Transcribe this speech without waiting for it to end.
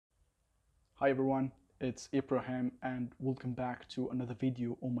Hi everyone, it's Ibrahim and welcome back to another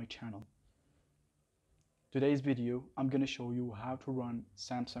video on my channel. Today's video, I'm gonna show you how to run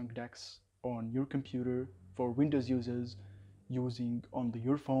Samsung DeX on your computer for Windows users using only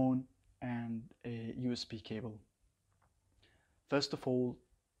your phone and a USB cable. First of all,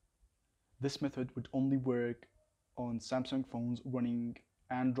 this method would only work on Samsung phones running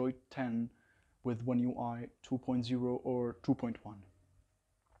Android 10 with One UI 2.0 or 2.1.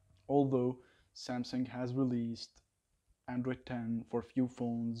 Although Samsung has released Android 10 for few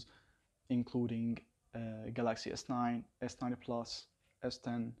phones including Galaxy S9, S9 Plus,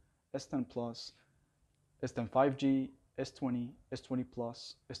 S10, S10 Plus, S10 5G, S20, S20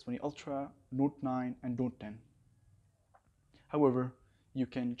 Plus, S20 Ultra, Note 9 and Note 10. However, you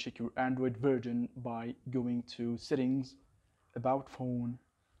can check your Android version by going to Settings, About Phone,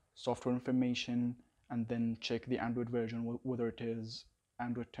 Software Information, and then check the Android version whether it is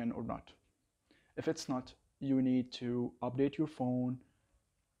Android 10 or not. If it's not, you need to update your phone,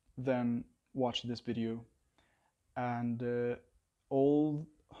 then watch this video. And all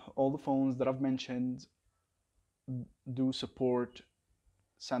the phones that I've mentioned do support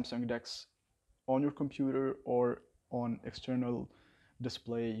Samsung DeX on your computer or on external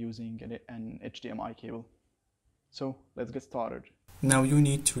display using an HDMI cable. So let's get started. Now you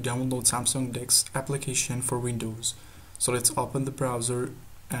need to download Samsung DeX application for Windows. So let's open the browser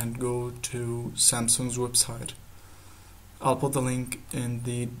and go to Samsung's website. I'll put the link in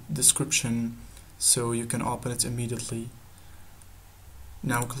the description so you can open it immediately.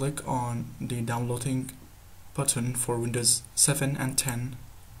 Now click on the downloading button for Windows 7 and 10.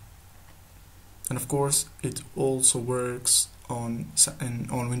 And of course it also works on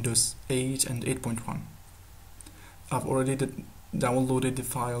Windows 8 and 8.1. I've already downloaded the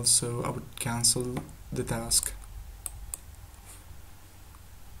file, so I would cancel the task.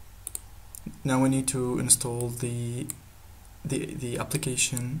 Now we need to install the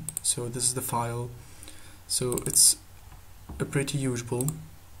application. So this is the file. So it's pretty usual.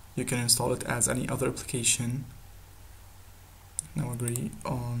 You can install it as any other application. Now agree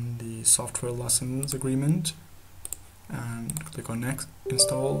on the software license agreement and click on next,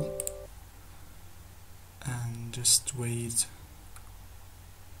 install, and just wait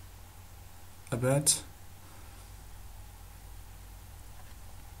a bit.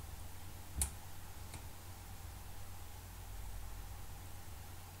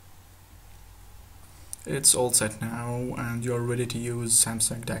 It's all set now and you're ready to use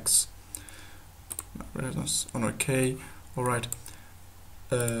Samsung DeX. On OK. Alright,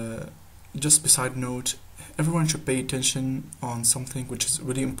 just beside note, everyone should pay attention on something which is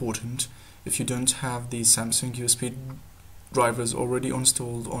really important. If you don't have the Samsung USB drivers already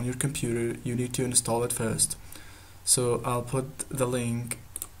installed on your computer, you need to install it first. So I'll put the link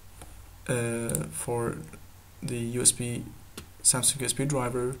for the Samsung USB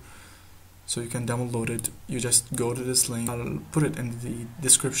driver so you can download it. You just go to this link. I'll put it in the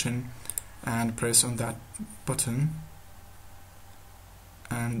description and press on that button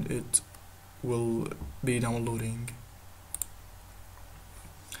and it will be downloading.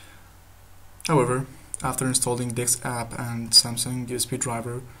 However, after installing DeX app and Samsung USB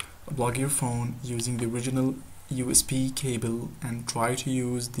driver, plug your phone using the original USB cable and try to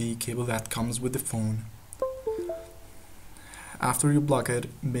use the cable that comes with the phone. After you plug it,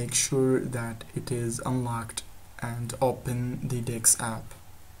 make sure that it is unlocked and open the DeX app.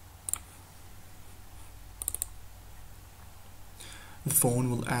 The phone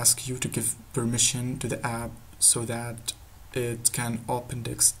will ask you to give permission to the app so that it can open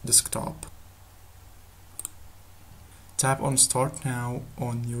DeX desktop. Tap on Start Now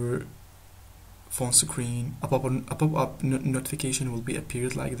on your phone screen. A pop-up notification will be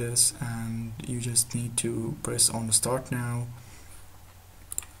appeared like this, and you just need to press on Start Now.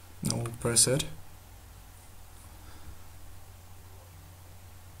 Now press it.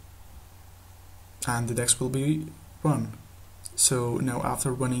 And the DeX will be run. So now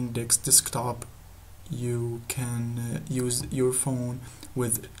after running DeX desktop, you can use your phone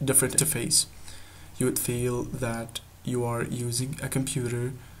with different interface. You would feel that you are using a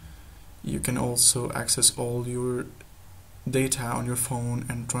computer. You can also access all your data on your phone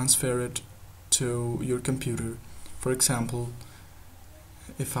and transfer it to your computer. For example,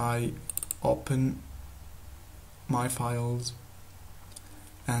 if I open my files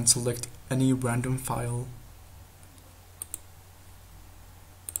and select any random file,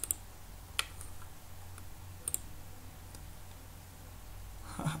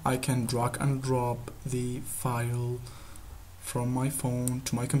 I can drag and drop the file from my phone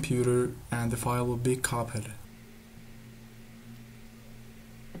to my computer and the file will be copied.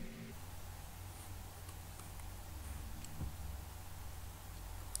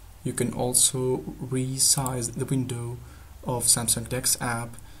 you can also resize the window of Samsung DeX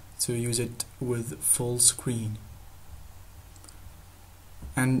app to use it with full screen,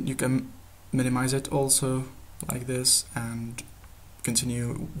 and you can minimize it also like this and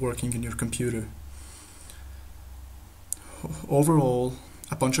continue working in your computer. Overall,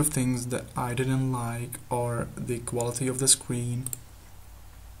 a bunch of things that I didn't like are the quality of the screen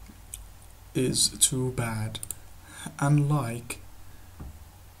is too bad. Unlike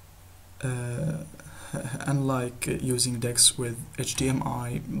using DeX with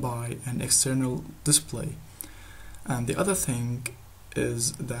HDMI by an external display. And the other thing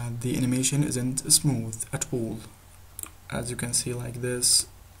is that the animation isn't smooth at all, as you can see like this,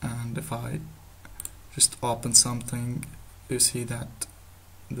 and if I just open something, you see that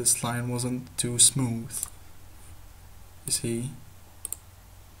this line wasn't too smooth. You see,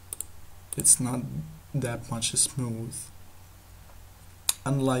 it's not that much smooth,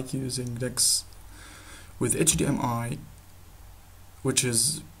 unlike using DeX with HDMI, which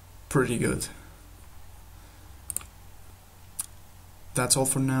is pretty good. That's all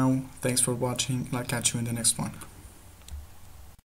for now. Thanks for watching, and I'll catch you in the next one.